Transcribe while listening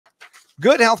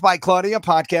Good Health by Claudia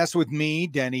podcast with me,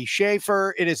 Denny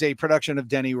Schaefer. It is a production of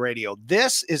Denny Radio.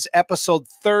 This is episode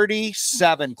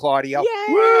 37, Claudia. Yay!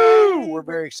 Woo! We're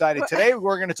very excited. Today,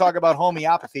 we're going to talk about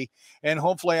homeopathy, and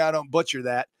hopefully I don't butcher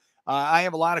that. I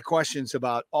have a lot of questions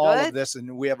about all of this,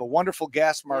 and we have a wonderful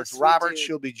guest, Marge Roberts.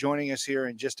 She'll be joining us here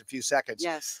in just a few seconds.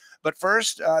 Yes. But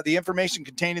first, the information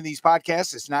contained in these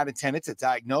podcasts is not intended to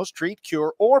diagnose, treat,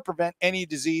 cure, or prevent any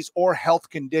disease or health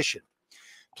condition.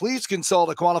 Please consult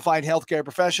a qualified healthcare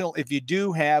professional if you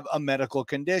do have a medical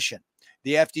condition.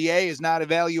 The FDA has not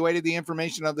evaluated the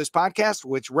information of this podcast,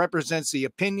 which represents the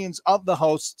opinions of the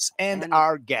hosts and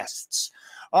our guests.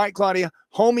 All right, Claudia,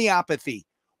 homeopathy.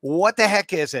 What the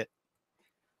heck is it?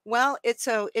 Well, it's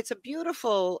a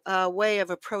beautiful way of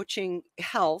approaching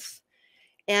health.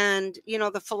 And, you know,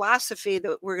 the philosophy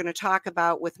that we're going to talk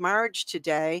about with Marge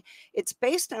today, it's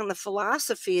based on the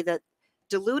philosophy that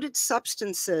diluted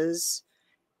substances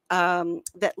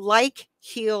that like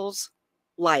heals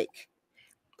like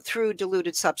through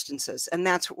diluted substances. And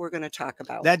that's what we're going to talk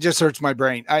about. That just hurts my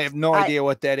brain. I have no idea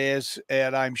what that is.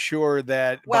 And I'm sure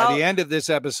that by the end of this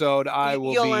episode, I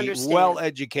will be well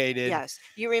educated. Yes.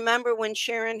 You remember when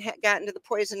Sharon got into the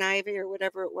poison ivy or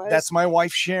whatever it was? That's my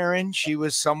wife, Sharon. She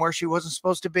was somewhere she wasn't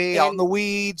supposed to be, out in the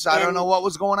weeds. I don't know what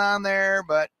was going on there,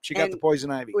 but she got the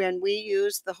poison ivy. When we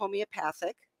used the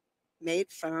homeopathic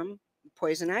made from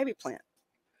poison ivy plant.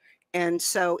 And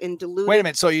so in diluted... Wait a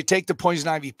minute. So you take the poison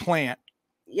ivy plant.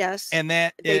 Yes. And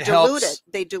then they dilute it.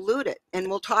 They dilute it. And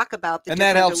we'll talk about the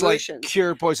different dilutions. And that helps like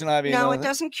cure poison ivy. No, it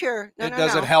doesn't cure. No,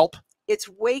 Does it help? It's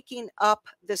waking up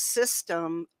the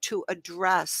system to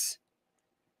address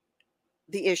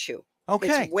the issue.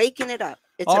 Okay. It's waking it up.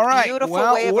 It's all right. Beautiful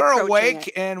well, way of we're awake,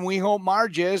 it. and we hope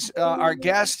Marge is. Our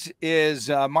guest is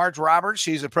Marge Roberts.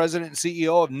 She's the president and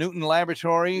CEO of Newton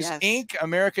Laboratories, Inc.,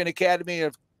 American Academy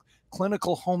of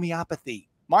Clinical Homeopathy.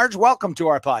 Marge, welcome to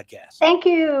our podcast. Thank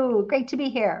you. Great to be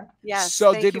here. Yes.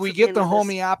 So did we get the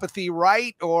homeopathy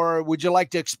right, or would you like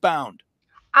to expound?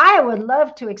 I would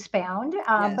love to expound,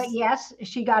 but yes,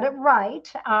 she got it right.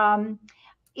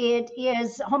 It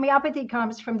is, homeopathy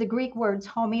comes from the Greek words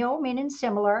homeo, meaning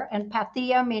similar, and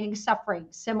pathia, meaning suffering,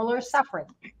 similar suffering.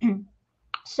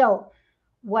 So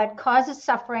what causes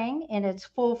suffering in its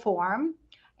full form,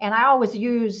 and I always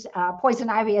use poison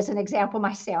ivy as an example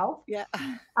myself. Yeah.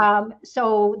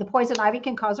 So the poison ivy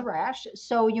can cause a rash.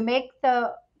 So you take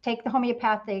the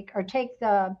homeopathic, or take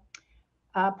the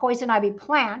poison ivy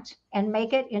plant and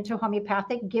make it into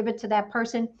homeopathic, give it to that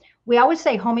person. We always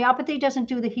say homeopathy doesn't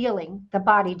do the healing, the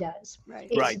body does. Right.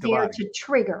 It's there to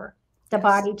trigger the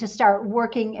body to start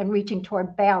working and reaching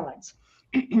toward balance.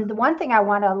 The one thing I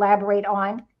want to elaborate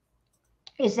on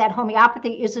is that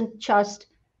homeopathy isn't just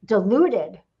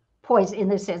diluted poison, in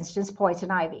this instance, poison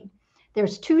ivy.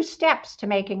 There's two steps to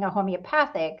making a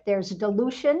homeopathic. There's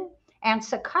dilution and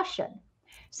succussion.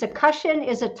 Succussion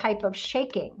is a type of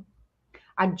shaking,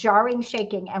 a jarring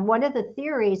shaking. And one of the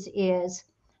theories is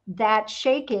that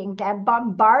shaking, that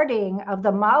bombarding of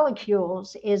the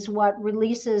molecules is what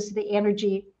releases the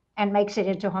energy and makes it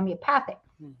into homeopathic.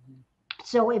 Mm-hmm.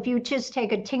 So if you just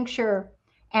take a tincture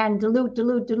and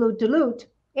dilute,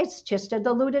 it's just a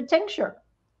diluted tincture.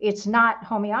 It's not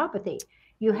homeopathy.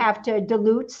 You have to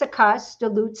dilute, succuss,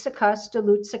 dilute, succuss,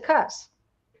 dilute, succuss.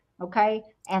 Okay?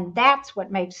 And that's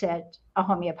what makes it a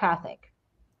homeopathic.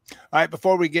 All right,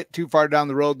 before we get too far down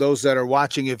the road, those that are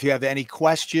watching, if you have any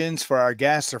questions for our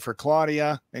guests or for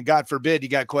Claudia, and God forbid you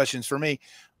got questions for me,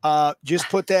 just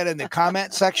put that in the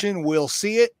comment section. We'll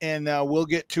see it, and we'll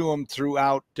get to them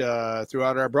throughout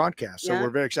our broadcast. So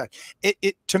we're very excited.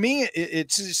 To me,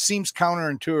 it seems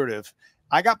counterintuitive.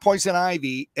 I got poison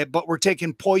ivy, but we're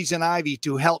taking poison ivy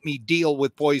to help me deal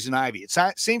with poison ivy. It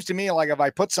seems to me like if I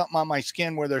put something on my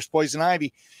skin where there's poison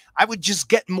ivy, I would just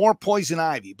get more poison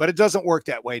ivy, but it doesn't work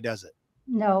that way, does it?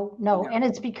 No. And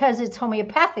it's because it's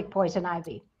homeopathic poison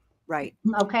ivy. Right.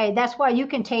 Okay. That's why you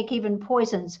can take even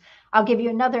poisons. I'll give you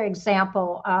another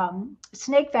example.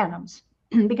 Snake venoms,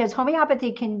 because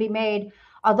homeopathy can be made,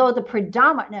 although the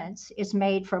predominance is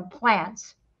made from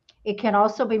plants, it can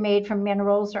also be made from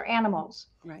minerals or animals.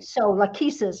 Right. So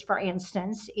lachesis, for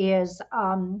instance, is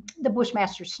the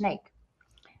Bushmaster snake.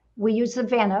 We use the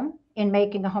venom in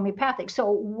making a homeopathic. So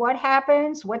what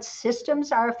happens? What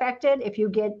systems are affected if you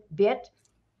get bit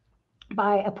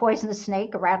by a poisonous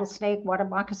snake, a rattlesnake, water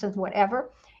moccasins, whatever?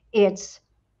 It's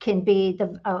can be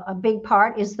a big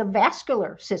part is the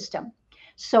vascular system.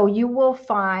 So you will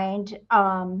find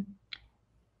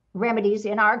remedies,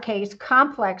 in our case,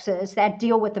 complexes that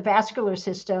deal with the vascular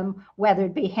system, whether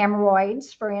it be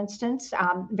hemorrhoids, for instance,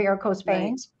 varicose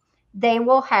veins, they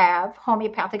will have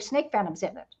homeopathic snake venoms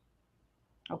in it.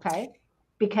 Okay.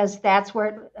 because that's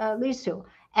where it leads to.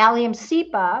 Allium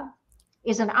cepa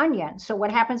is an onion. So what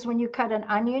happens when you cut an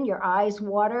onion? Your eyes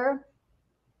water,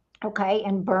 okay,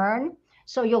 and burn.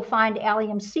 So you'll find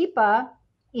allium cepa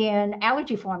in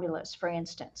allergy formulas, for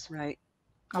instance. Right.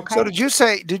 Okay. So did you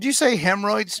say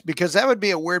hemorrhoids? Because that would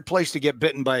be a weird place to get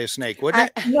bitten by a snake,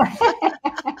 wouldn't it?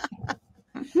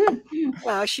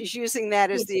 Well, she's using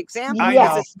that as the example I because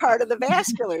know. it's part of the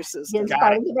vascular system. It's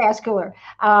part of the vascular.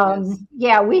 Yes.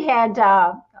 Yeah, we had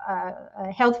a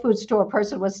health food store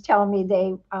person was telling me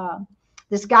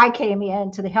this guy came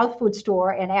in to the health food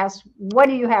store and asked, "What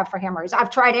do you have for hemorrhoids?" I've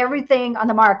tried everything on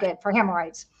the market for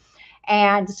hemorrhoids.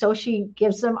 And so she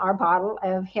gives them our bottle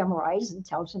of hemorrhoids and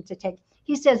tells them to take.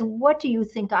 He says, "What do you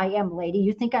think I am, lady?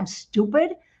 You think I'm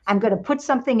stupid? I'm going to put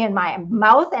something in my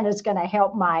mouth and it's going to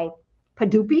help my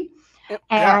padoopy?"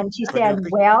 And she said,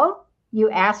 "Well, you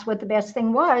asked what the best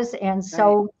thing was." And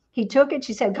so he took it.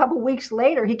 She said a couple of weeks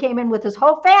later, he came in with his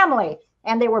whole family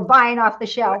and they were buying off the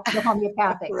shelf the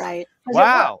homeopathics. Right.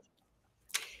 Wow.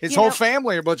 His whole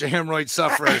family are a bunch of hemorrhoid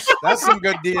sufferers. That's some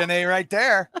good DNA right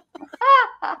there.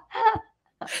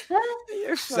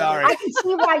 Sorry. I can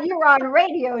see why you're on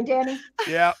radio, Denny.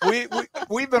 Yeah,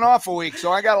 we've been off a week,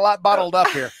 so I got a lot bottled up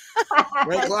here.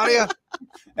 Right, Claudia?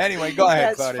 Anyway, go ahead,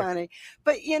 That's Claudia. funny.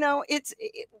 But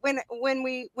when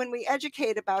we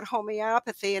educate about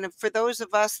homeopathy, and for those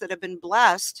of us that have been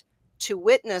blessed to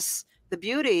witness the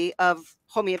beauty of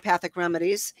homeopathic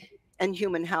remedies and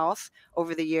human health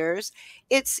over the years,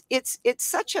 it's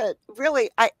such a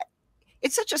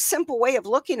it's such a simple way of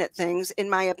looking at things, in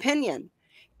my opinion.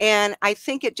 And I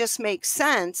think it just makes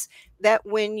sense that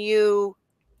when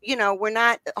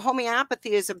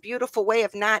homeopathy is a beautiful way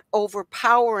of not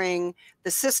overpowering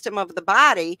the system of the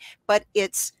body, but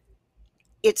it's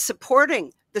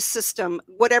supporting the system,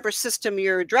 whatever system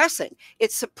you're addressing.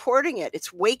 It's supporting it.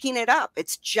 It's waking it up.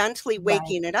 It's gently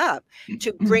waking it up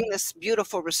to bring this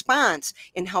beautiful response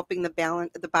in helping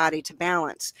the body to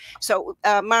balance. So,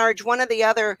 Marge, one of the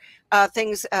other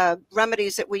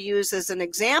remedies that we use as an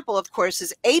example, of course,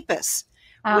 is apis,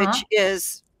 which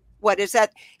is, what is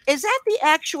that? Is that the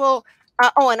actual,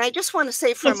 and I just want to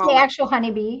say for a moment. It's the actual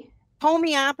honeybee.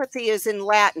 Homeopathy is in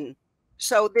Latin.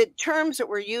 So the terms that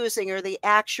we're using are the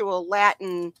actual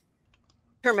Latin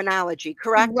terminology,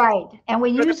 correct? Right. And we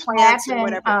use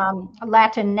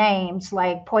Latin names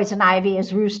like poison ivy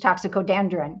is Rhus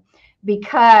toxicodendron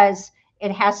because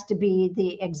it has to be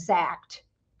the exact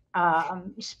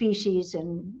species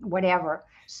and whatever.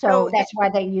 So that's why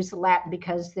they use the Latin,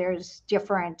 because there's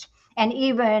different, and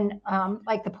even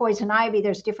like the poison ivy,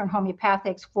 there's different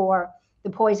homeopathics for the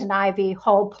poison ivy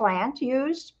whole plant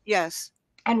used. Yes.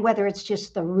 And whether it's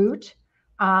just the root.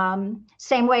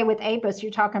 Same way with apis,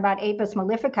 you're talking about Apis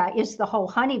mellifica is the whole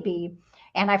honeybee.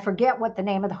 And I forget what the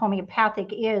name of the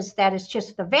homeopathic is. That is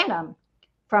just the venom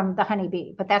from the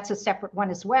honeybee, but that's a separate one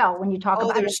as well. When you talk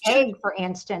about an egg, for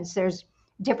instance, there's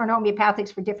different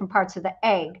homeopathics for different parts of the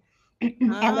egg.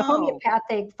 And the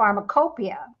homeopathic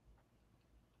pharmacopoeia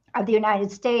of the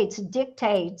United States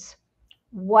dictates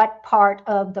what part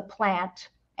of the plant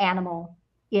animal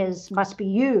must be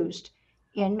used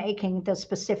in making the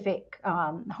specific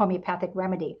homeopathic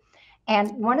remedy.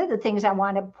 And one of the things I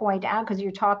want to point out, because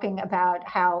you're talking about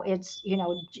how it's,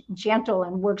 gentle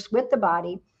and works with the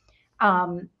body,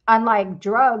 unlike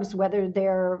drugs, whether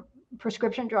they're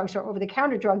prescription drugs or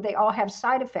over-the-counter drug, they all have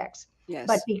side effects. Yes.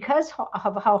 But because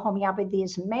of how homeopathy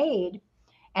is made,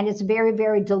 and it's very,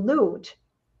 very dilute,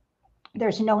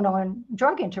 there's no known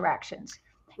drug interactions.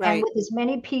 Right. And with as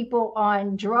many people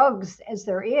on drugs as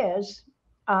there is,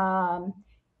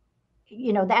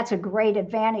 that's a great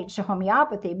advantage to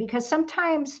homeopathy, because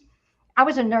sometimes I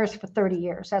was a nurse for 30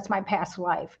 years. That's my past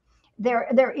life.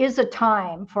 There is a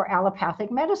time for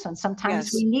allopathic medicine.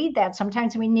 Sometimes we need that.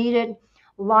 Sometimes we need it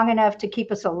long enough to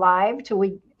keep us alive till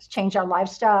we change our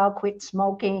lifestyle, quit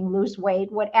smoking, lose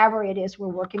weight, whatever it is we're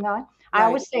working on. Right. I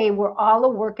always say we're all a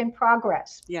work in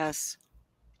progress. Yes.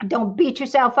 Don't beat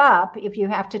yourself up if you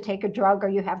have to take a drug or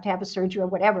you have to have a surgery or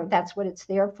whatever. That's what it's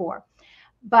there for.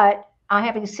 But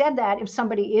having said that, if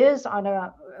somebody is on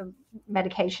a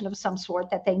medication of some sort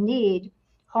that they need,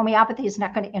 homeopathy is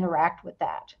not going to interact with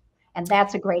that. And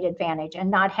that's a great advantage, and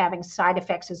not having side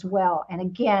effects as well. And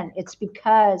again, it's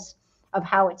because of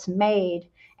how it's made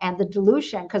and the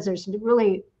dilution, because there's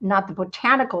really not the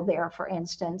botanical there, for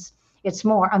instance. It's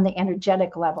more on the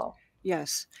energetic level.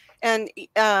 Yes. And,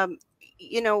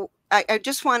 I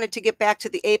just wanted to get back to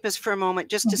the apis for a moment,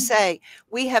 just to say,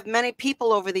 we have many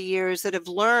people over the years that have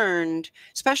learned,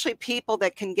 especially people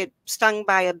that can get stung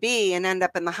by a bee and end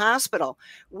up in the hospital.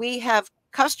 We have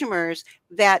customers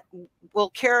that will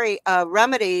carry a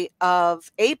remedy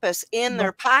of apis in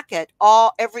their pocket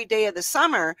every day of the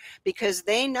summer, because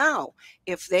they know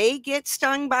if they get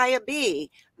stung by a bee,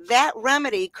 that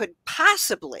remedy could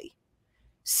possibly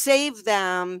save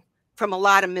them from a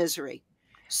lot of misery.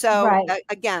 So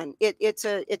again, it's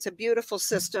a beautiful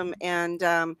system, and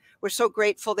we're so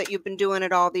grateful that you've been doing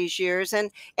it all these years.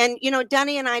 And you know,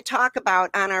 Denny and I talk about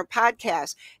on our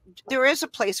podcast, there is a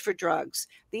place for drugs.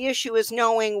 The issue is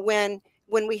knowing when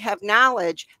we have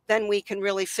knowledge, then we can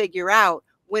really figure out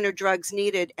when are drugs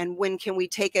needed and when can we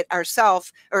take it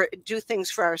ourselves or do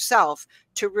things for ourselves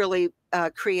to really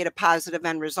create a positive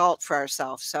end result for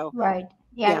ourselves. So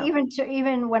Yeah,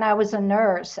 even when I was a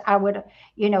nurse, I would,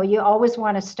 you know, you always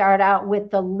want to start out with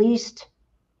the least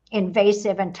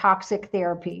invasive and toxic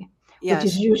therapy, which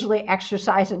is usually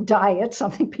exercise and diet,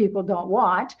 something people don't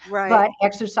want, but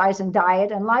exercise and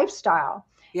diet and lifestyle.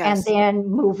 And then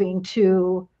moving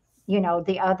to, you know,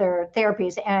 the other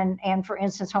therapies. And for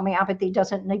instance, homeopathy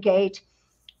doesn't negate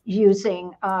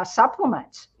using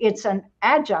supplements. It's an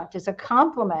adjunct, it's a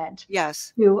complement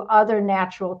to other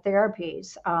natural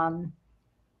therapies.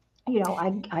 You know,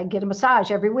 I get a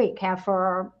massage every week, have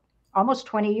for almost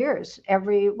 20 years.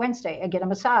 Every Wednesday, I get a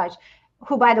massage,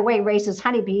 who, by the way, raises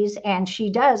honeybees, and she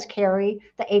does carry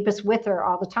the apis with her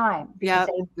all the time. Yeah,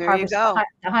 there you go.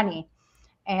 The honey.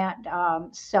 And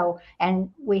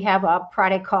and we have a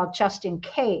product called Just in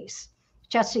Case.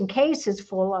 Just in Case is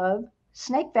full of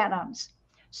snake venoms.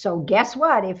 So guess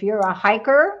what? If you're a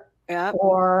hiker,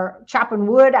 or chopping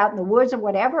wood out in the woods or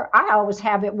whatever, I always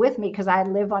have it with me because I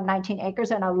live on 19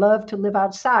 acres and I love to live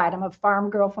outside. I'm a farm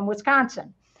girl from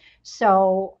Wisconsin.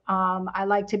 So I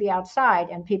like to be outside,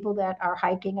 and people that are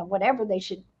hiking and whatever, they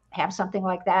should have something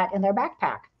like that in their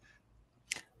backpack.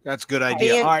 That's a good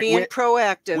idea. Being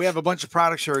proactive. We have a bunch of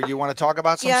products here. You want to talk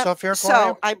about some stuff here, So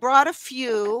Claudia? I brought a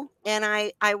few, and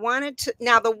I wanted to,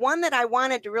 now the one that I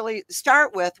wanted to really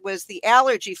start with was the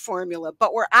allergy formula,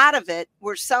 but we're out of it.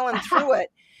 We're selling through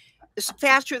it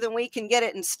faster than we can get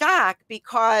it in stock,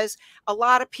 because a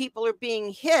lot of people are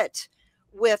being hit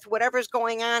with whatever's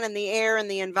going on in the air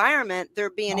and the environment.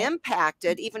 They're being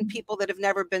impacted, even people that have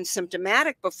never been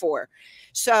symptomatic before.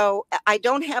 So I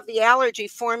don't have the allergy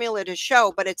formula to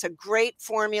show, but it's a great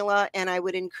formula, and I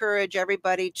would encourage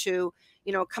everybody to,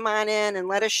 you know, come on in and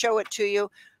let us show it to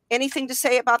you. Anything to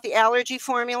say about the allergy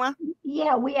formula?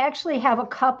 Yeah, we actually have a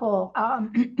couple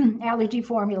allergy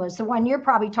formulas. The one you're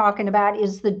probably talking about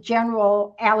is the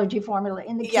general allergy formula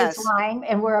in the kids line,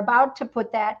 and we're about to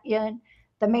put that in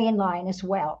the main line as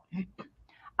well.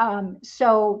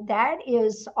 So that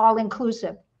is all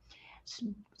inclusive.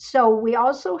 So we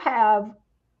also have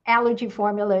allergy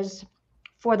formulas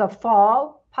for the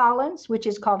fall pollens, which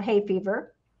is called hay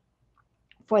fever,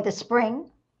 for the spring,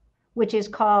 which is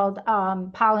called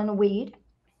pollen weed.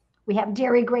 We have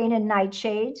dairy grain and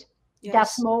nightshades,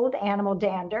 dust mold, animal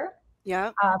dander,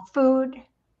 food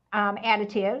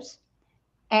additives.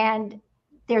 And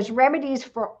there's remedies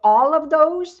for all of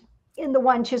those in the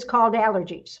one just called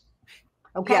allergies.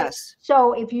 Okay.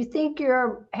 So if you think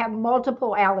you have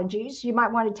multiple allergies, you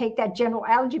might want to take that general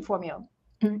allergy formula.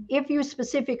 If you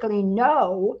specifically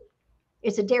know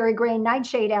it's a dairy grain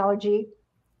nightshade allergy,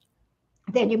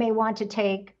 then you may want to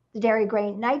take the dairy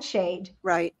grain nightshade,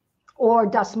 or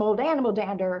dust mold animal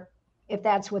dander, if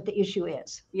that's what the issue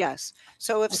is. Yes.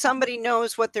 So if somebody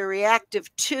knows what they're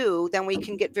reactive to, then we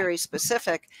can get very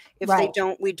specific. If they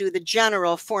don't, we do the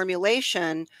general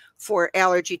formulation for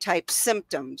allergy type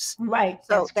symptoms.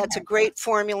 So that's a great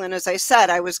formula. And as I said,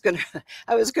 I was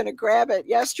gonna grab it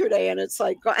yesterday, and it's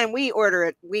like, and we order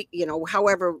it. We, you know,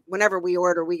 whenever we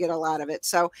order, we get a lot of it.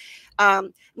 So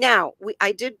now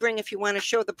I did bring, if you want to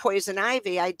show the poison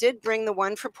ivy, I did bring the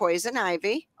one for poison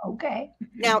ivy. Okay.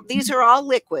 Now these are all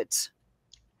liquids.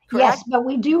 Correct? Yes, but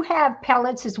we do have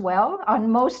pellets as well. On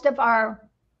most of our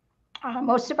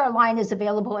line is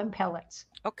available in pellets.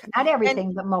 Okay. Not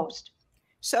everything, but most.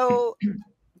 So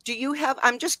do you have,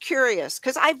 I'm just curious,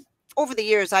 because over the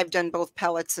years, I've done both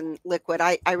pellets and liquid.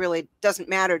 I really, doesn't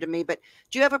matter to me, but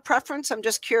do you have a preference? I'm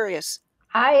just curious.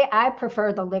 I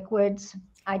prefer the liquids.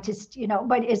 I just, you know,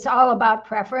 but it's all about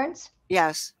preference.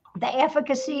 Yes. The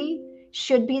efficacy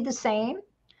should be the same.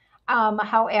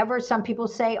 However, some people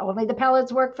say only the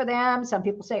pellets work for them. Some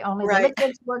people say only the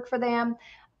liquids work for them.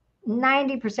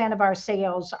 90% of our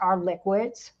sales are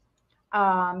liquids.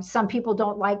 Some people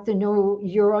don't like the new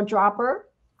Euro dropper.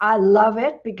 I love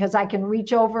it because I can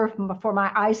reach over for my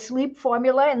eye sleep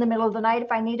formula in the middle of the night if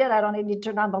I need it. I don't need to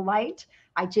turn on the light.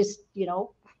 I just, you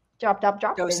know, drop it.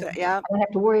 I don't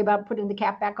have to worry about putting the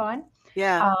cap back on.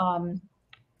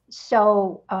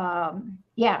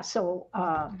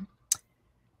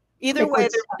 Either way,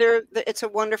 it's a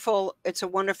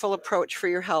wonderful approach for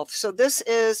your health. So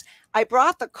I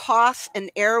brought the cough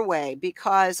and airway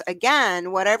because,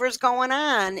 again, whatever's going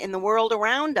on in the world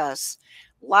around us,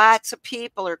 lots of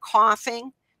people are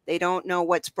coughing. They don't know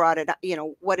what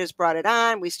has brought it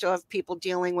on. We still have people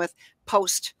dealing with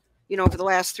post, over the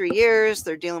last 3 years,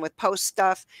 they're dealing with post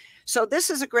stuff. So this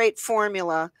is a great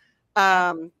formula.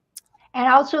 And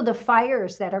also the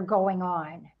fires that are going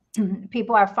on.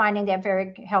 People are finding that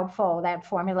very helpful, that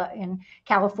formula in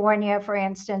California, for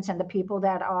instance, and the people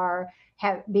that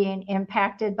have being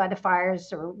impacted by the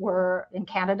fires or were in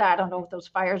Canada. I don't know if those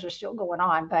fires are still going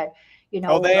on, but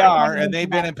they are, and they've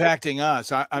been impacting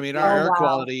us. I mean, our air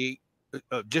quality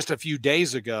just a few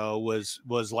days ago was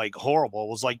like horrible. It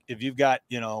was like, if you've got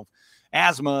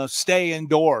asthma, stay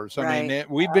indoors. I mean,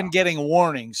 we've been getting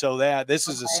warnings, so that this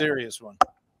is a serious one.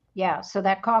 Yeah, so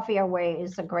that coffee away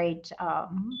is a great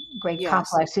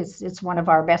complex. It's one of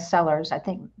our best sellers. I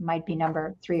think might be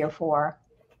number 3 or 4.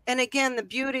 And again, the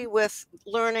beauty with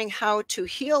learning how to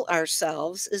heal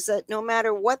ourselves is that no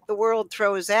matter what the world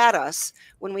throws at us,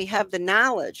 when we have the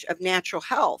knowledge of natural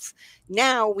health,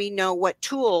 now we know what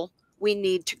tool we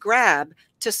need to grab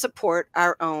to support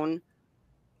our own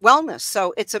wellness.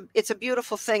 So it's a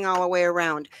beautiful thing all the way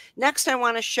around. Next, I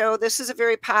want to show, this is a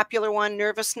very popular one,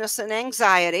 nervousness and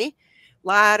anxiety. A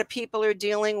lot of people are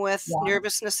dealing with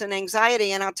nervousness and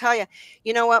anxiety. And I'll tell you,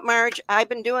 you know what, Marge? I've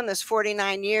been doing this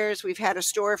 49 years. We've had a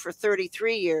store for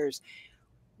 33 years.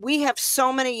 We have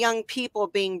so many young people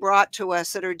being brought to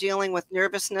us that are dealing with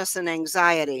nervousness and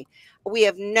anxiety. We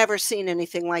have never seen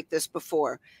anything like this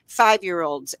before.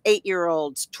 5-year-olds,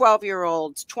 8-year-olds,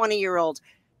 12-year-olds, 20-year-olds.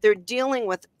 They're dealing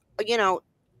with,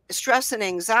 stress and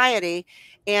anxiety.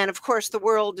 And of course, the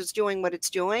world is doing what it's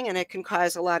doing, and it can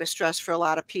cause a lot of stress for a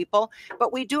lot of people.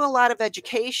 But we do a lot of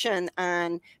education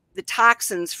on the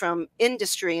toxins from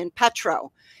industry and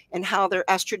petro and how they're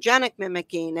estrogenic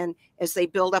mimicking. And as they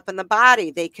build up in the body,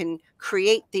 they can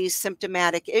create these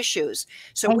symptomatic issues.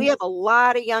 So we have a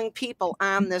lot of young people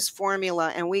on this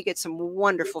formula, and we get some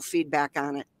wonderful feedback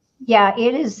on it. Yeah,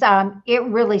 it is. It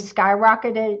really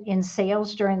skyrocketed in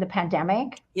sales during the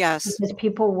pandemic. Yes. Because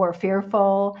people were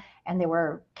fearful and they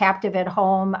were captive at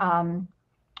home.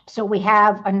 So we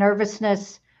have a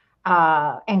nervousness,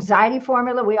 anxiety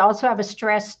formula. We also have a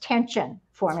stress tension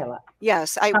formula.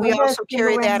 Yes, we also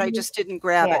carry that. I just didn't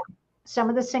grab it.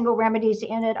 Some of the single remedies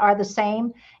in it are the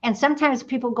same. And sometimes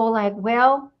people go like,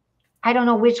 well, I don't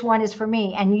know which one is for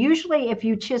me. And usually if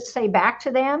you just say back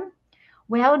to them,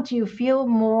 well, do you feel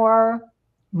more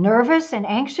nervous and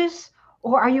anxious,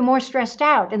 or are you more stressed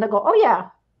out? And they'll go, oh yeah,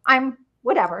 I'm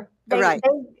whatever.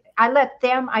 I let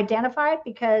them identify it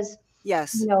because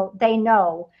they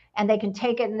know, and they can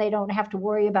take it, and they don't have to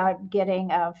worry about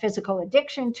getting a physical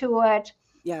addiction to it.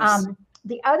 Yes.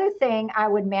 The other thing I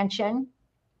would mention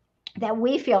that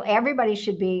we feel everybody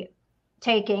should be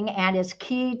taking and is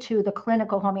key to the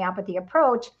clinical homeopathy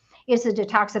approach is the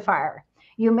detoxifier.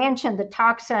 You mentioned the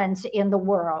toxins in the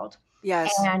world.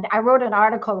 Yes. And I wrote an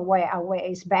article a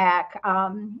ways back.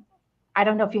 I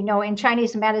don't know if you know, in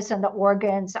Chinese medicine, the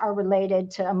organs are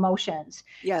related to emotions.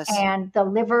 Yes. And the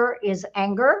liver is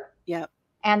anger. Yep.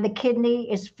 And the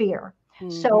kidney is fear.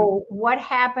 Mm-hmm. So what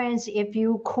happens if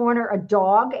you corner a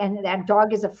dog and that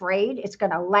dog is afraid? It's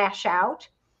going to lash out.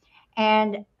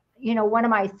 And, one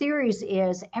of my theories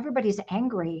is everybody's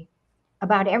angry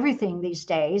about everything these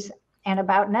days and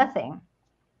about nothing.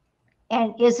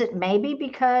 And is it maybe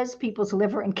because people's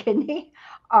liver and kidney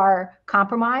are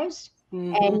compromised?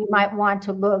 Mm-hmm. And you might want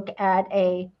to look at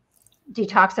a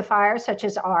detoxifier such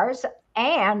as ours,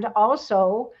 and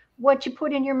also what you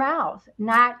put in your mouth,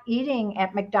 not eating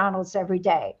at McDonald's every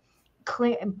day,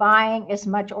 buying as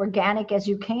much organic as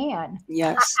you can.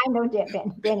 Yes. I know,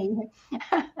 Denny.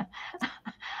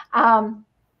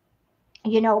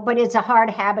 But it's a hard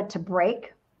habit to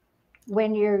break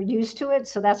when you're used to it.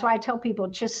 So that's why I tell people,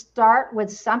 just start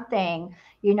with something.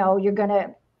 You're going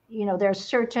to, there's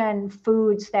certain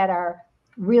foods that are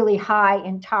really high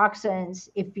in toxins.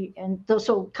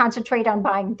 So concentrate on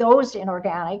buying those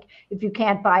inorganic if you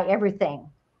can't buy everything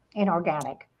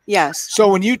inorganic. Yes. So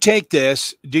when you take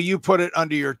this, do you put it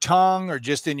under your tongue or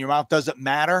just in your mouth? Does it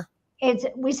matter?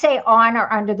 We say on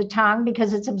or under the tongue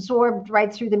because it's absorbed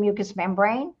right through the mucous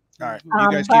membrane. All right.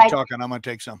 You guys keep talking. I'm going to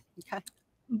take some. Okay.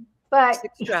 But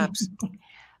 6 drops.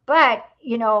 But,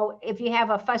 if you have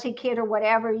a fussy kid or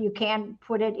whatever, you can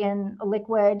put it in a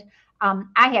liquid. I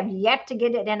have yet to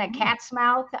get it in a cat's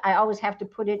mouth. I always have to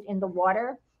put it in the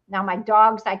water. Now, my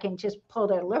dogs, I can just pull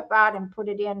their lip out and put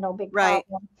it in, no big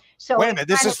problem. So wait a minute,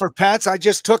 this is for pets? I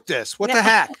just took this. What the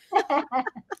heck?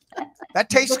 That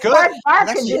tastes good.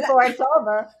 Barking before it's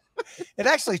over. It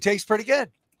actually tastes pretty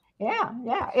good. Yeah,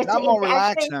 yeah. I'm more It's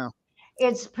relaxed actually now.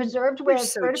 it's preserved You're with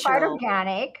so certified chill.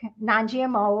 organic,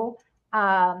 non-GMO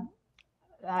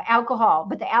alcohol,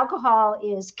 but the alcohol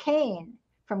is cane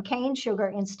from cane sugar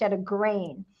instead of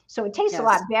grain. So it tastes a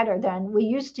lot Yes. better than we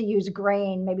used to use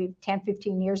grain maybe 10,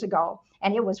 15 years ago,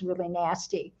 and it was really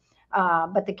nasty.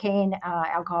 But the cane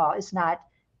alcohol is not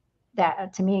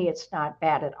that, to me, it's not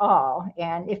bad at all.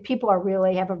 And if people are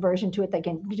really have aversion to it, they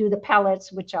can do the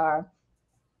pellets, which are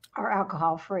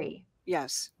alcohol free.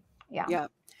 Yes. Yeah. Yeah.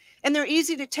 And they're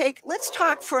easy to take. Let's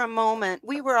talk for a moment.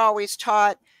 We were always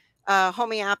taught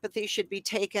homeopathy should be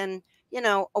taken,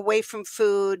 away from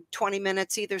food, 20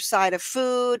 minutes either side of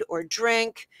food or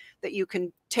drink, that you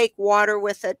can take water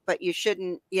with it, but you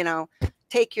shouldn't,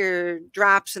 take your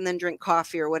drops and then drink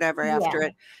coffee or whatever Yeah. after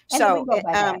it. And we So, go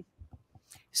by that.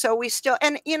 so we still,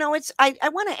 and I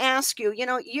want to ask you,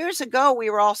 years ago, we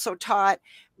were also taught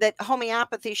that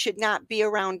homeopathy should not be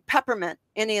around peppermint,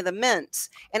 any of the mints.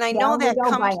 And I know Yeah, we that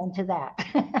don't buy comes, into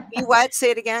that. you what?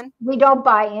 Say it again. We don't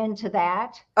buy into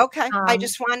that. Okay. I Um,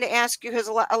 just wanted to ask you because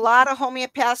a lot of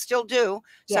homeopaths still do.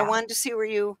 So I yeah. wanted to see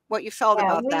what you felt Yeah,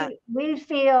 about that. we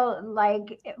feel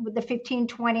like with the 15,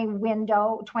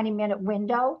 20-minute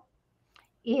window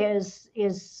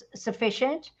is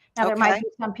sufficient. Now there might Okay. be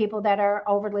some people that are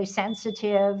overly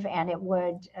sensitive and it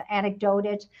would anecdote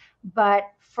it, but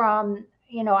from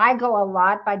I go a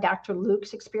lot by Dr.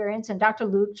 Luke's experience, and Dr.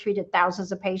 Luke treated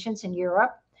thousands of patients in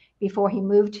Europe before he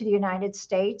moved to the United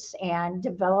States and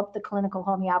developed the clinical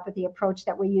homeopathy approach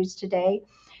that we use today.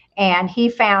 And he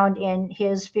found in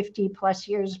his 50 plus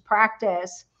years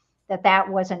practice that that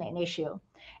wasn't an issue.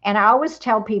 And I always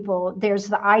tell people there's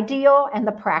the ideal and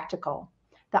the practical.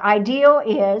 The ideal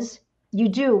is you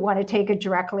do want to take it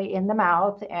directly in the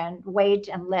mouth and wait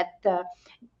and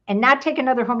and not take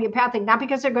another homeopathic, not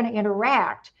because they're going to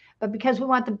interact, but because we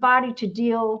want the body to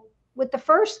deal with the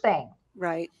first thing.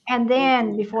 Right. And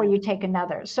then before you take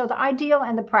another. So the ideal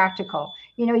and the practical,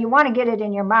 you want to get it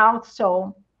in your mouth.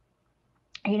 So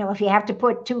if you have to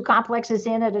put 2 complexes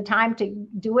in at a time to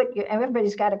do it,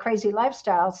 everybody's got a crazy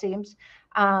lifestyle, it seems.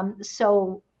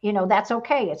 So, that's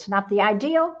okay. It's not the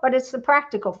ideal, but it's the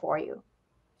practical for you.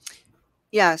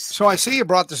 Yes. So I see you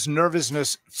brought this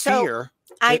nervousness, fear.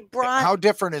 How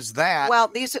different is that? Well,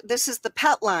 this is the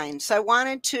pet line. So I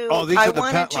wanted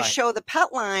to show the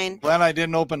pet line. Glad I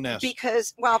didn't open this.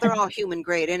 Because, well, they're all human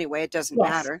grade anyway. It doesn't Yes.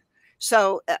 matter.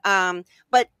 So,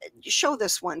 but show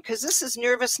this one, because this is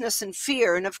nervousness and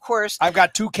fear. And of course, I've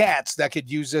got 2 cats that could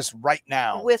use this right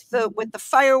now. With the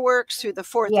fireworks through the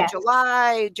 4th Yes. of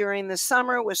July, during the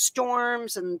summer with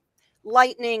storms and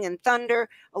lightning and thunder,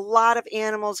 a lot of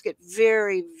animals get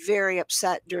very, very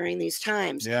upset during these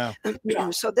times. Yeah.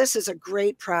 So this is a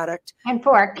great product. And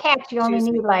for a cat, you only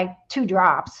need like 2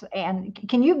 drops. And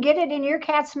can you get it in your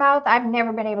cat's mouth? I've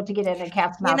never been able to get it in a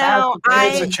cat's mouth.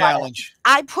 It's a challenge.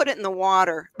 I put it in the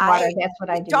water. That's what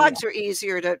I do. Dogs are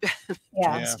easier to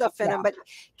stuff in them, but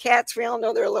cats, we all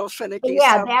know they're a little finicky.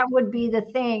 Yeah, that would be the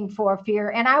thing for fear.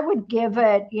 And I would give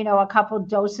it, a couple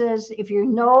doses if you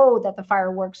know that the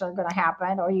fireworks are going to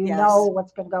happen, or know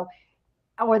what's going to go,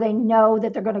 or they know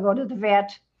that they're going to go to the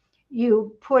vet.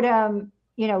 You put them,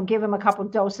 give them a couple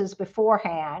doses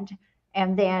beforehand,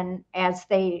 and then as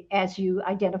you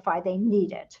identify they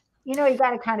need it, you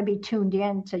got to kind of be tuned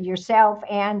in to yourself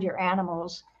and your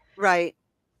animals, right?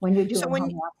 When you're doing so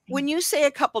when you say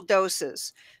a couple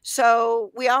doses,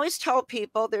 so we always tell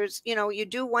people there's you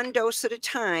do 1 dose at a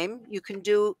time. You can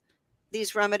do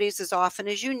these remedies as often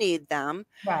as you need them.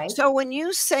 Right. So when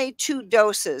you say 2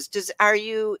 doses, is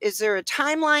there a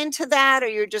timeline to that? Or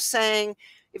you're just saying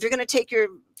if you're going to take your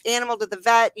animal to the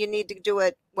vet, you need to do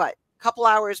it, a couple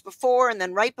hours before and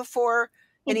then right before?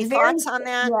 Any thoughts on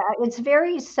that? Yeah, it's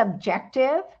very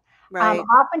subjective. Right.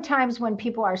 Oftentimes when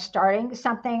people are starting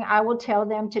something, I will tell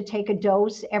them to take a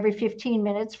dose every 15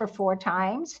 minutes for 4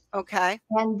 times. Okay.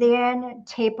 And then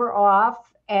taper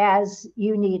off as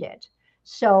you need it.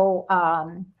 So,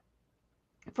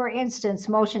 for instance,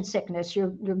 motion sickness, you're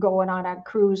going on a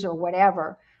cruise or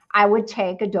whatever, I would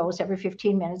take a dose every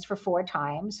 15 minutes for 4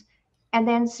 times and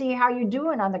then see how you're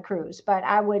doing on the cruise. But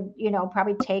I would,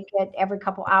 probably take it every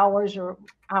couple hours or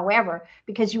however,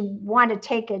 because you want to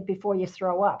take it before you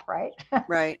throw up, right?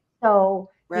 Right. So,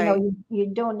 right. You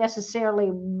don't necessarily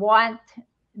want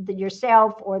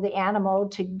yourself or the animal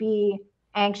to be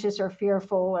anxious or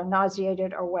fearful or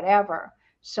nauseated or whatever.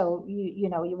 So you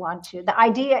want to, the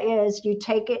idea is you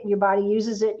take it and your body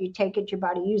uses it, you take it, your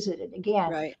body uses it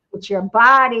again. Right. It's your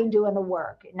body doing the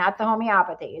work, not the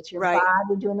homeopathy. It's your right.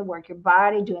 body doing the work, your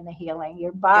body doing the healing,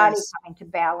 your body coming to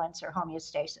balance or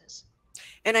homeostasis.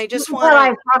 And I just Well, I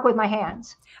want talk with my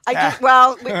hands. I do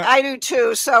well, I do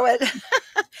too. So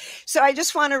so I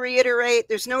just want to reiterate,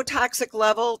 there's no toxic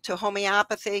level to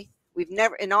homeopathy. We've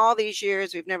never, in all these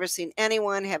years, we've never seen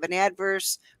anyone have an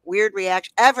adverse, weird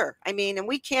reaction ever. I mean, and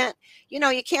we can't, you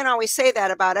can't always say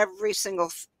that about every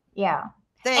single Yeah.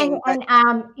 thing.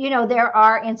 And there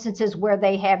are instances where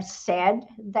they have said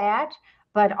that,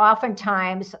 but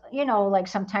oftentimes, like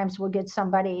sometimes we'll get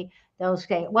somebody, they'll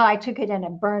say, well, I took it and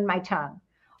it burned my tongue.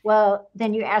 Well,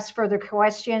 then you ask further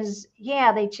questions.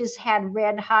 Yeah, they just had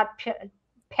red hot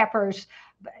peppers,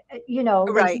 Right.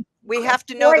 they We have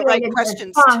to know the right coriated their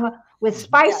questions. tongue with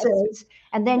spices,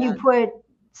 and then you Yes. put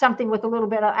something with a little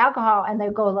bit of alcohol, and they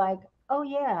go like, oh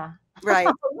yeah, Right.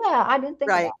 yeah, I didn't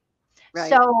think of that. Right.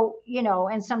 So,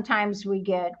 and sometimes we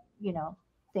get,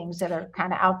 things that are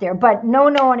kind of out there, but no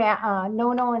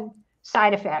known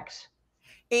side effects.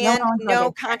 And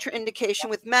no contraindication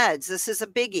with meds. This is a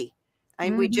biggie.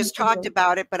 We just talked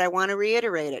about it, but I want to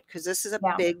reiterate it because this is a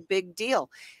big, big deal.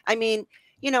 I mean,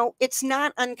 it's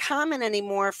not uncommon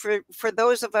anymore for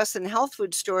those of us in health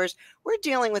food stores. We're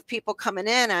dealing with people coming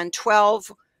in on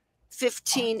 12,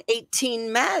 15,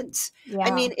 18 meds. Yeah.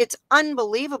 I mean, it's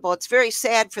unbelievable. It's very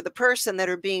sad for the person that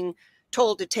are being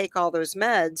told to take all those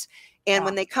meds. And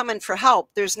when they come in for help,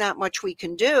 there's not much we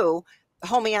can do.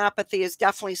 Homeopathy is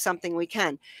definitely something we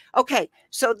can. Okay,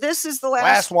 so this is the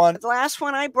last one. The last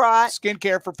one I brought.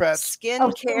 Skincare for pets.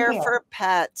 Skincare for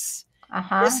pets.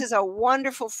 This is a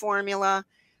wonderful formula.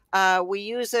 We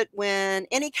use it when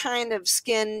any kind of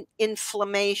skin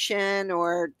inflammation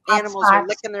or animals are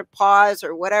licking their paws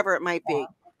or whatever it might be.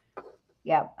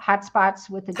 Yeah, hot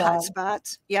spots with the dog. Hot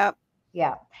spots, yep.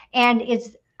 Yeah, and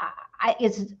it's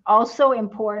also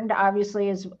important,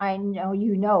 obviously, as I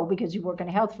know because you work in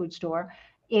a health food store,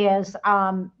 is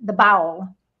the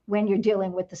bowel when you're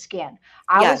dealing with the skin.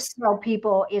 I always tell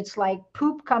people it's like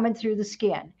poop coming through the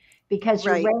skin because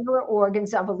your regular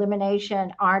organs of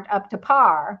elimination aren't up to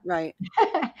par. Right.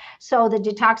 So the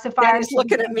detoxifier. Danny's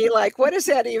looking at me like, what does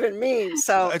that even mean?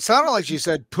 So it sounded like she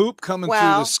said poop coming through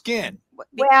the skin.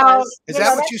 Well, is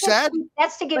that what you said?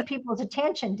 That's to get people's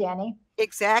attention, Denny.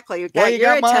 Exactly. You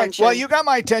got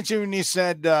my attention when you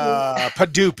said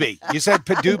padoopy. You said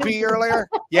padoopy earlier.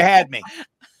 You had me.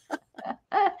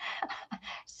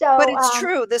 But it's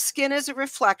true. The skin is a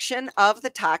reflection of the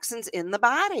toxins in the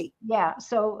body. Yeah.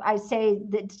 So I say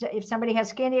that if somebody has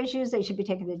skin issues, they should be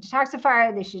taking the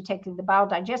detoxifier. They should take the bowel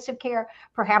digestive care,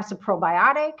 perhaps a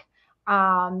probiotic,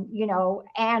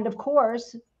 and of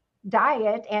course,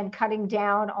 diet and cutting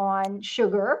down on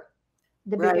sugar,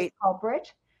 the biggest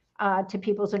culprit to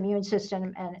people's immune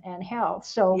system and health.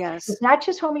 So it's not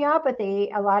just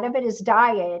homeopathy. A lot of it is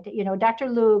diet. Dr.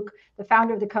 Luke, the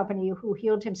founder of the company who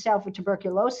healed himself with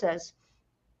tuberculosis,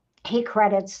 he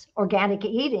credits organic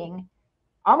eating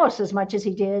almost as much as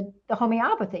he did the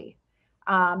homeopathy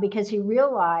because he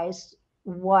realized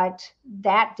what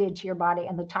that did to your body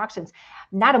and the toxins.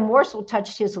 Not a morsel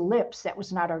touched his lips that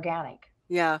was not organic.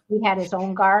 Yeah. He had his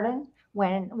own garden.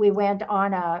 When we went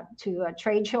on to a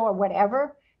trade show or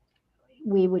whatever,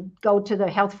 we would go to the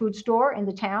health food store in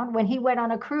the town. When he went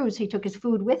on a cruise, he took his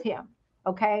food with him.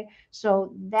 Okay.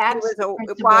 So that's he was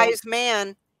a wise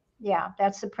man. Yeah,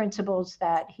 that's the principles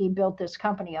that he built this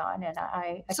company on. And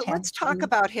so let's talk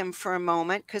about him for a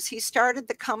moment, because he started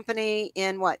the company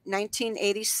in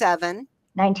 1987.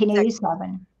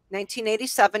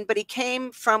 1987, but he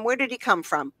came from, where did he come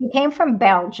from? He came from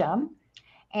Belgium.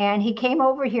 And he came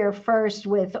over here first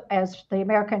as the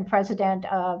American president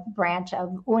of branch of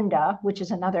UNDA, which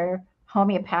is another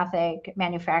homeopathic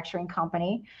manufacturing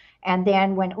company. And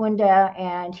then when UNDA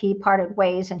and he parted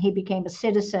ways and he became a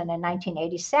citizen in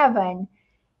 1987,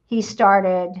 he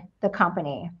started the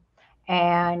company.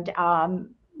 And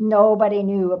nobody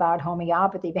knew about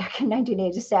homeopathy back in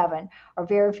 1987, or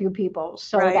very few people.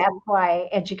 So that's why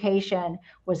education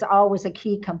was always a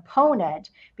key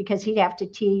component, because he'd have to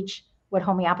teach what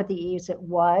homeopathy is,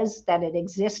 that it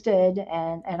existed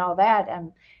and all that.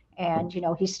 And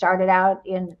he started out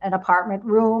in an apartment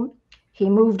room. He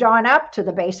moved on up to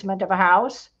the basement of a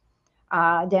house,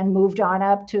 then moved on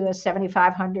up to a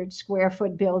 7,500 square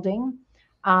foot building.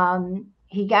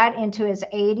 He got into his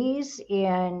 80s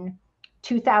in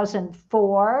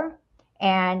 2004,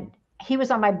 and he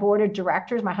was on my board of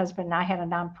directors. My husband and I had a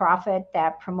nonprofit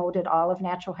that promoted all of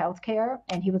natural health care,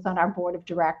 and he was on our board of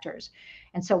directors.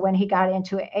 And so when he got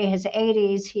into his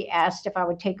 80s, he asked if I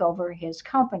would take over his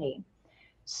company.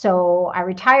 So I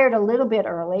retired a little bit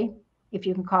early, if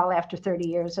you can call after 30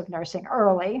 years of nursing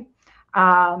early.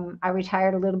 I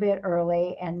retired a little bit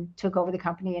early and took over the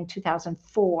company in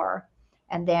 2004.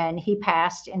 And then he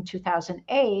passed in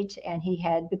 2008, and he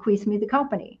had bequeathed me the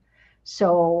company.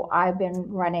 So I've been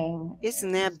running.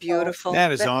 Isn't that beautiful?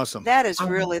 That is awesome. That is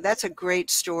really, that's a great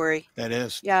story. That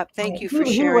is. Yeah. Thank you for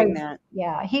sharing that.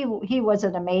 Yeah, he was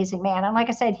an amazing man. And like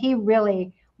I said, he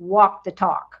really walked the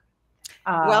talk.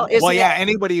 Well, yeah,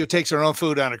 anybody who takes their own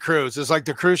food on a cruise, it's like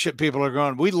the cruise ship people are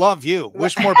going, we love you.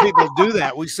 Wish more people do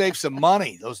that. We save some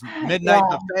money. Those midnight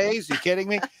buffets. You kidding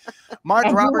me?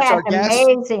 Marge Roberts, our guest.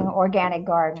 Amazing organic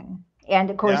garden.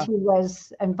 And of course, he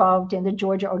was involved in the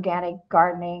Georgia Organic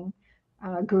Gardening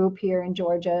group here in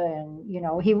Georgia. And, you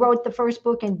know, he wrote the first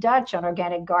book in Dutch on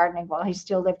organic gardening while he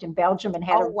still lived in Belgium, and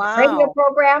had a radio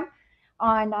program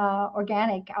on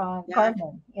organic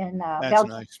gardening in Belgium.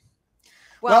 Nice.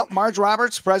 Well, Marge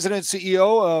Roberts, President and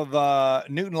CEO of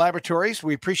Newton Laboratories.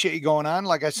 We appreciate you going on.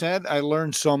 Like I said, I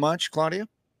learned so much, Claudia.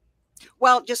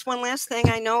 Well, just one last thing.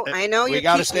 I know you're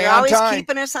always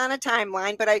keeping us on a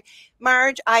timeline, but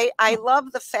Marge, I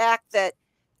love the fact that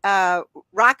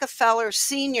Rockefeller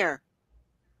Sr.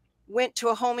 went to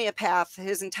a homeopath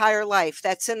his entire life.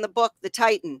 That's in the book, The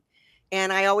Titan.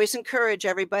 And I always encourage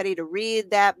everybody to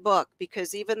read that book,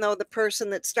 because even though the person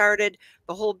that started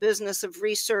the whole business of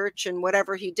research and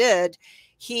whatever he did,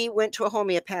 he went to a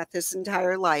homeopath his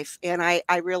entire life. And I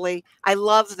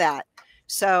love that.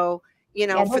 So, you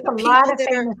know, for the people lot of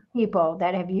famous people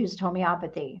that have used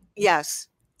homeopathy. Yes.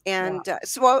 And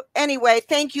so anyway,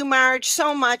 thank you, Marge,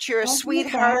 so much. You're a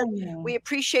sweetheart. We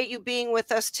appreciate you being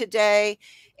with us today.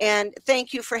 And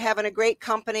thank you for having a great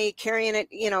company, carrying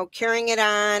it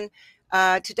on.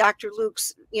 To Dr.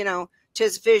 Luke's, to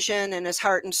his vision and his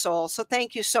heart and soul. So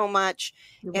thank you so much.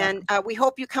 And we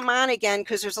hope you come on again,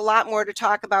 because there's a lot more to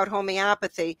talk about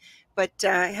homeopathy. But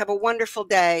have a wonderful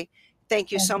day. Thank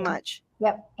you so much.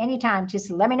 Yep. Anytime.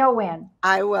 Just let me know when.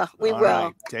 I will. We will.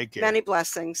 Right. Take care. Many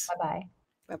blessings. Bye-bye.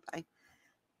 Bye-bye.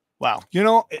 Wow.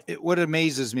 What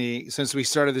amazes me since we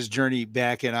started this journey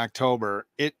back in October,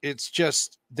 it's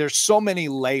just, there's so many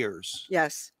layers.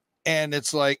 Yes. And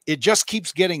it's like, it just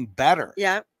keeps getting better.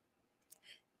 Yeah.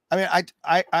 I mean,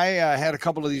 I had a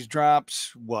couple of these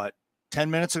drops,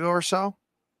 10 minutes ago or so?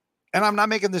 And I'm not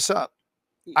making this up.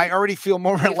 I already feel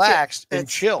more relaxed and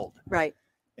chilled. Right.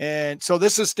 And so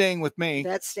this is staying with me.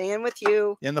 That's staying with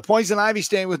you. And the poison ivy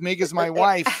staying with me, because my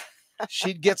wife,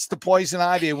 she gets the poison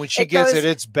ivy, and when she gets it,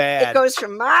 it's bad. It goes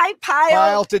from my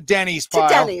pile to Denny's pile.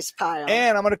 To Denny's pile.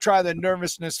 And I'm going to try the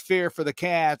nervousness fear for the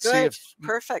cats. Good.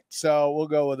 Perfect. So we'll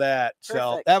go with that. Perfect.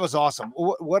 So that was awesome.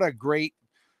 What a great,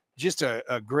 just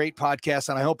a great podcast.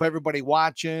 And I hope everybody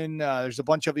watching, there's a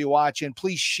bunch of you watching,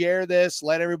 please share this.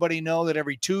 Let everybody know that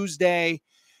every Tuesday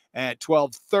at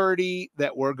 12:30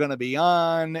 that we're going to be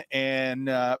on. And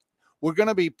we're going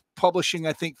to be publishing,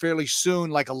 I think, fairly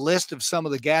soon, like a list of some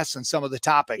of the guests and some of the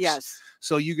topics. Yes.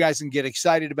 So you guys can get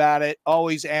excited about it.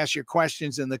 Always ask your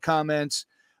questions in the comments.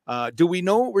 Do we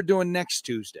know what we're doing next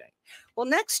Tuesday? Well,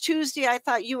 next Tuesday, I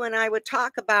thought you and I would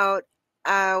talk about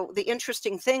the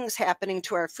interesting things happening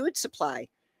to our food supply.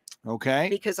 Okay.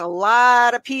 Because a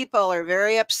lot of people are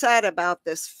very upset about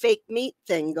this fake meat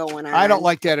thing going on. I don't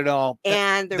like that at all.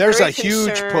 And there's a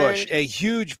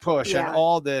huge push on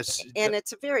all this. And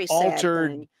it's a very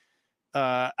altered thing.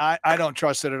 I don't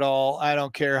trust it at all. I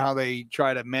don't care how they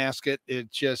try to mask it.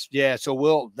 It's just,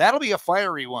 so that'll be a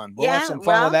fiery one. We'll have some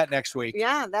fun with that next week.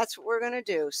 Yeah, that's what we're going to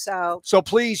do. So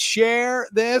please share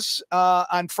this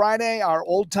on Friday, our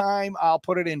old time. I'll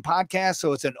put it in podcast.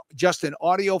 So it's just an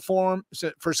audio form.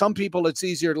 So for some people, it's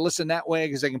easier to listen that way,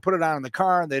 because they can put it on in the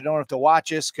car and they don't have to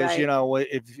watch us. Because,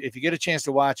 if you get a chance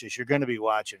to watch us, you're going to be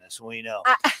watching us. We know.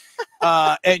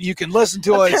 And you can listen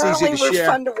to it. It's easy to share. We're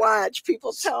fun to watch.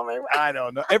 People tell me. I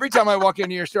don't know. Every time I walk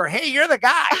into your store, hey, you're the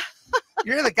guy.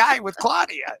 You're the guy with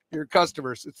Claudia, your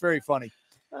customers. It's very funny.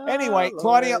 Anyway, Lord.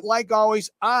 Claudia, like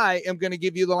always, I am going to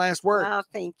give you the last word. Oh,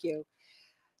 thank you.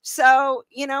 So,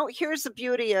 here's the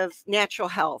beauty of natural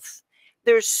health.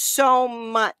 There's so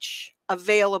much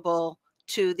available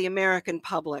to the American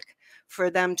public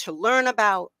for them to learn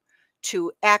about,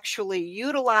 to actually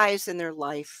utilize in their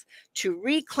life, to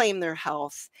reclaim their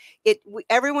health.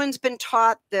 Everyone's been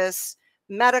taught this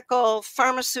medical,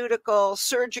 pharmaceutical,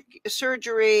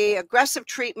 surgery, aggressive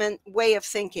treatment way of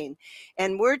thinking.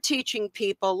 And we're teaching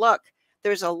people, look,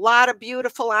 there's a lot of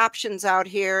beautiful options out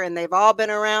here, and they've all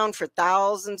been around for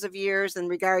thousands of years in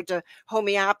regard to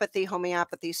homeopathy.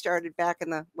 Homeopathy started back in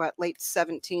the late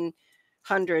 1700s,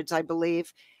 I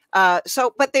believe.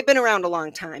 But they've been around a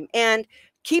long time. And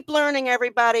keep learning,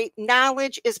 everybody.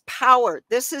 Knowledge is power.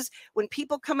 This is when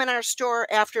people come in our store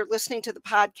after listening to the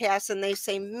podcast and they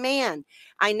say, man,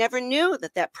 I never knew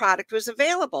that that product was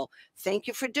available. Thank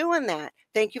you for doing that.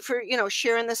 Thank you for,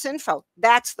 sharing this info.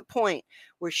 That's the point.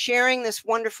 We're sharing this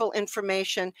wonderful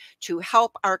information to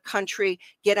help our country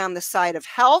get on the side of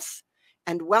health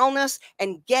and wellness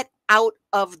and get out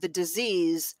of the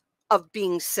disease of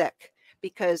being sick,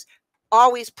 because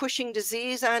always pushing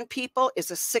disease on people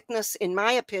is a sickness, in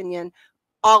my opinion,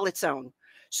 all its own.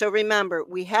 So remember,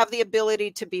 we have the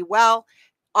ability to be well.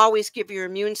 Always give your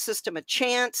immune system a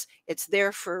chance. It's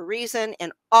there for a reason,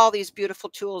 and all these beautiful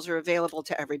tools are available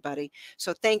to everybody.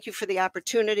 So thank you for the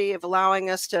opportunity of allowing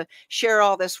us to share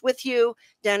all this with you.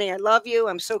 Denny, I love you.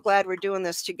 I'm so glad we're doing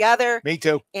this together. Me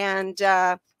too. And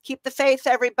keep the faith,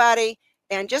 everybody.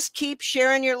 And just keep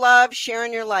sharing your love,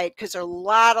 sharing your light, because there's a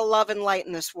lot of love and light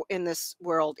in this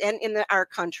world and in our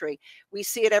country. We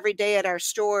see it every day at our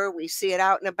store. We see it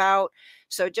out and about.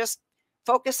 So just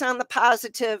focus on the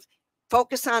positive,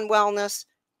 focus on wellness.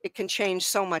 It can change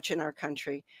so much in our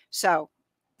country. So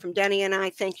from Denny and I,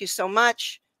 thank you so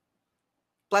much.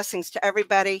 Blessings to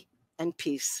everybody and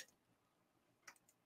peace.